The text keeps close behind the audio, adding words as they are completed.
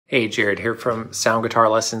Hey, Jared here from Sound Guitar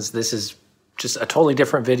Lessons. This is just a totally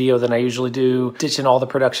different video than I usually do. Ditching all the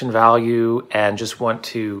production value and just want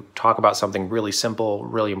to talk about something really simple,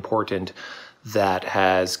 really important that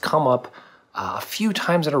has come up a few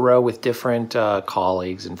times in a row with different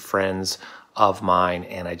colleagues and friends of mine,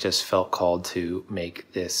 and I just felt called to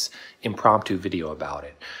make this impromptu video about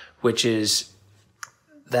it, which is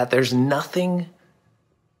that there's nothing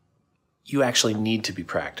you actually need to be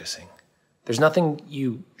practicing. There's nothing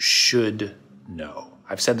you should know.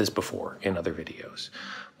 I've said this before in other videos,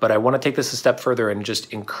 but I want to take this a step further and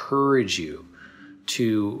just encourage you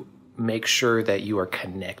to make sure that you are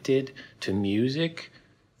connected to music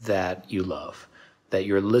that you love, that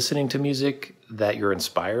you're listening to music that you're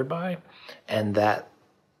inspired by, and that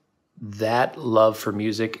love for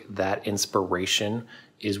music, that inspiration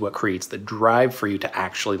is what creates the drive for you to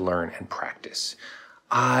actually learn and practice.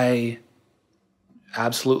 I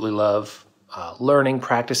absolutely love learning,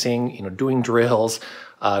 practicing, doing drills,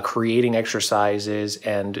 creating exercises,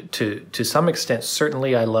 and to some extent,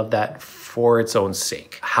 certainly I love that for its own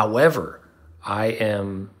sake. However, I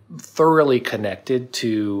am thoroughly connected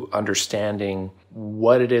to understanding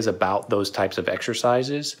what it is about those types of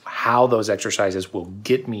exercises, how those exercises will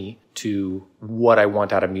get me to what I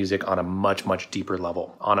want out of music on a much, much deeper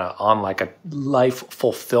level, on like a life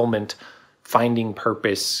fulfillment, finding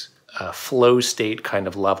purpose, flow state kind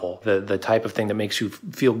of level, the type of thing that makes you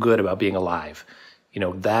feel good about being alive.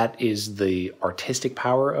 That is the artistic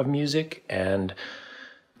power of music and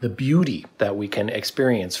the beauty that we can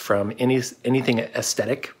experience from anything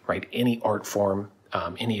aesthetic, right? Any art form,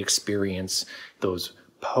 any experience, those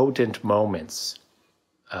potent moments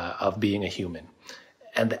of being a human.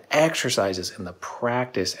 And the exercises and the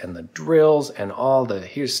practice and the drills and all the,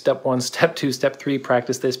 here's step 1, step 2, step 3,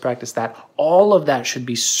 practice this, practice that, all of that should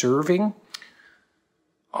be serving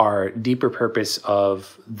our deeper purpose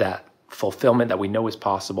of that fulfillment that we know is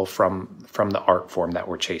possible from the art form that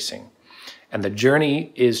we're chasing. And the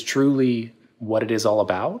journey is truly what it is all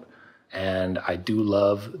about. And I do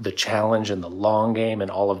love the challenge and the long game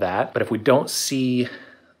and all of that. But if we don't see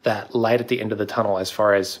that light at the end of the tunnel as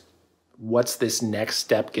far as what's this next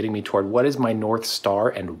step getting me toward, what is my North Star,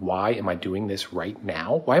 and why am I doing this right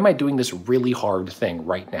now? Why am I doing this really hard thing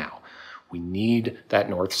right now? We need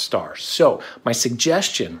that North Star. So my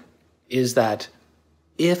suggestion is that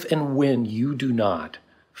if and when you do not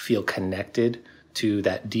feel connected to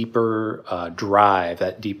that deeper drive,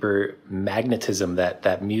 that deeper magnetism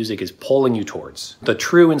that music is pulling you towards, the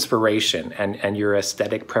true inspiration and your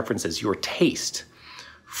aesthetic preferences, your taste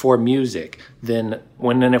for music, then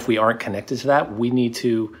when and if we aren't connected to that, we need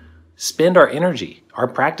to spend our energy, our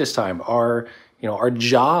practice time, our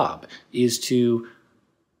job is to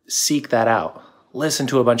seek that out. Listen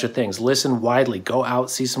to a bunch of things, listen widely, go out,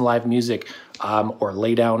 see some live music, or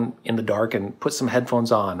lay down in the dark and put some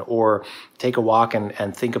headphones on, or take a walk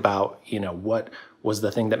and think about, what was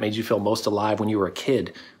the thing that made you feel most alive when you were a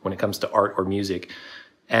kid when it comes to art or music.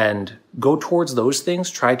 And go towards those things,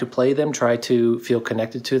 try to play them, try to feel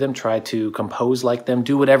connected to them, try to compose like them,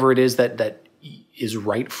 do whatever it is that is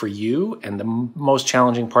right for you. And the most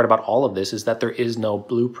challenging part about all of this is that there is no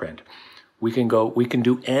blueprint. We can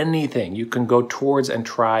do anything. You can go towards and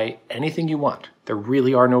try anything you want. There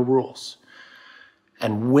really are no rules.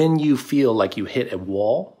 And when you feel like you hit a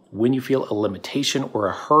wall, when you feel a limitation or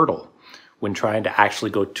a hurdle, when trying to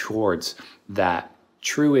actually go towards that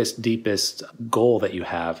truest, deepest goal that you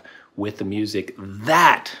have with the music,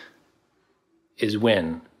 that is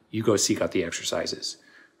when you go seek out the exercises,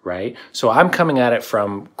 right? So I'm coming at it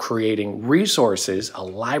from creating resources, a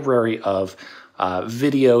library of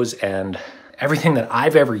videos and everything that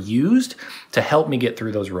I've ever used to help me get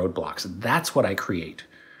through those roadblocks. That's what I create,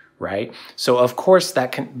 right? So of course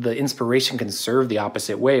the inspiration can serve the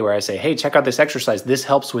opposite way, where I say, hey, check out this exercise. This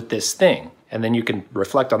helps with this thing. And then you can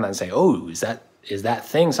reflect on that and say, oh, is that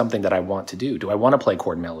thing something that I want to do? Do I want to play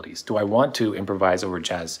chord melodies? Do I want to improvise over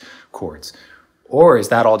jazz chords? Or is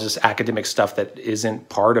that all just academic stuff that isn't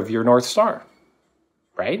part of your North Star,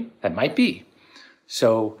 right? That might be.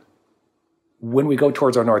 So when we go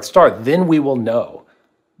towards our North Star, then we will know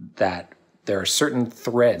that there are certain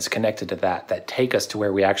threads connected to that take us to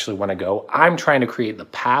where we actually want to go. I'm trying to create the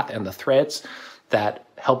path and the threads that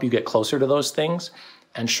help you get closer to those things.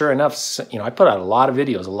 And sure enough, I put out a lot of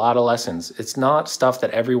videos, a lot of lessons. It's not stuff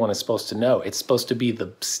that everyone is supposed to know. It's supposed to be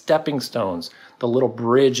the stepping stones, the little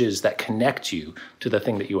bridges that connect you to the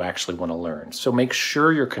thing that you actually want to learn. So make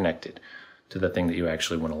sure you're connected to the thing that you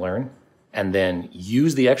actually want to learn, and then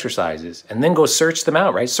use the exercises, and then go search them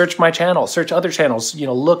out, right? Search my channel, search other channels,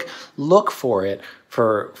 look for it,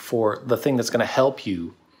 for the thing that's going to help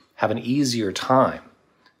you have an easier time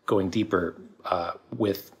going deeper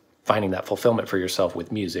with finding that fulfillment for yourself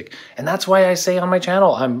with music. And that's why I say on my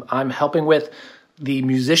channel, I'm helping with the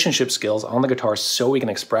musicianship skills on the guitar so we can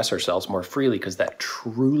express ourselves more freely, because that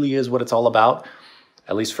truly is what it's all about,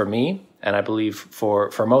 at least for me, and I believe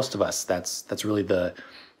for most of us, that's really the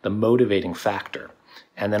motivating factor.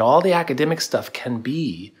 And then all the academic stuff can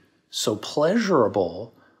be so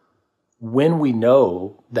pleasurable when we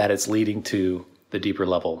know that it's leading to the deeper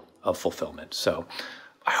level of fulfillment. So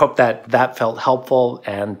I hope that felt helpful,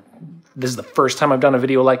 and this is the first time I've done a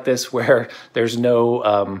video like this where there's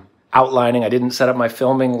no outlining. I didn't set up my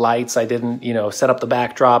filming lights. I didn't, set up the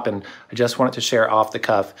backdrop, and I just wanted to share off the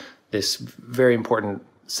cuff this very important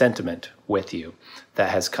sentiment with you that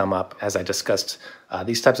has come up as I discussed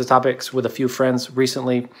these types of topics with a few friends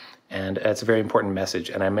recently, and it's a very important message,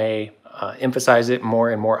 and I may emphasize it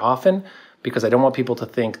more and more often, because I don't want people to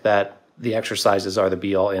think that the exercises are the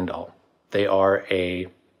be-all, end-all. They are,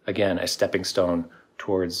 again, a stepping stone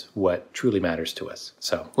towards what truly matters to us.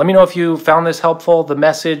 So let me know if you found this helpful, the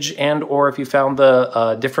message, and or if you found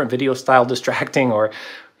the different video style distracting, or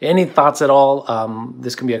any thoughts at all.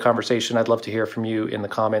 This can be a conversation. I'd love to hear from you in the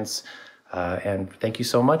comments. And thank you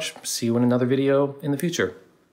so much. See you in another video in the future.